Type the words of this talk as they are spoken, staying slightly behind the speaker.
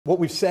What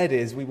we've said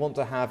is we want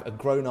to have a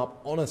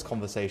grown-up, honest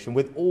conversation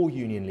with all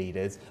union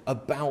leaders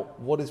about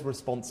what is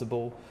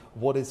responsible,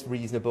 what is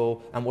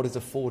reasonable, and what is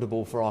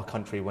affordable for our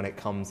country when it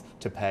comes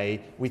to pay.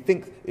 We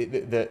think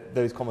that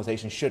those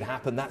conversations should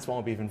happen. That's why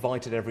we've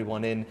invited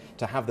everyone in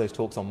to have those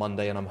talks on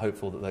Monday, and I'm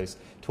hopeful that those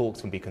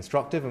talks can be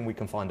constructive and we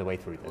can find a way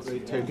through this. What the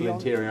total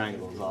interior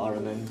angles are,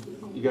 and then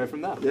you go from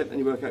there. Yep, and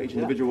you work out each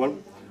individual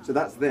one. So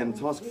that's them.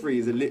 Task 3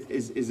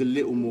 is a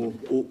little more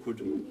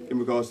awkward in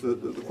regards to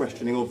the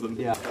questioning of them.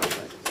 Yeah.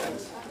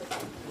 Thanks.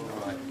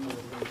 All right.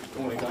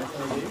 Morning, guys.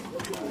 How are you?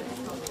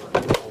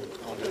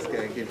 I'll just go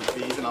and give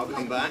these and I'll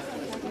come back.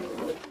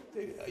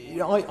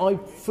 I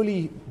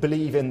fully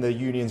believe in the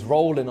union's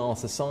role in our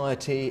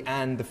society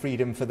and the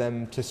freedom for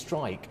them to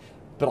strike.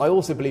 But I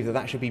also believe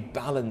that should be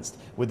balanced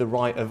with the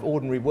right of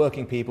ordinary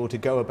working people to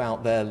go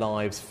about their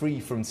lives free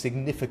from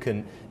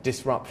significant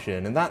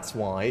disruption. And that's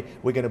why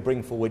we're going to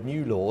bring forward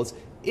new laws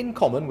in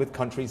common with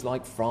countries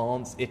like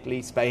France,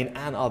 Italy, Spain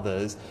and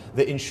others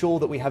that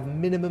ensure that we have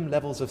minimum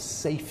levels of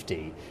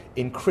safety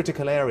in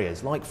critical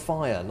areas like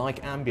fire,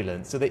 like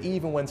ambulance, so that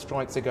even when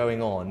strikes are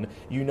going on,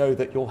 you know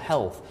that your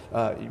health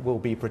will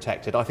be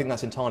protected. I think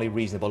that's entirely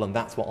reasonable, and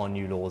that's what our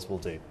new laws will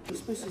do.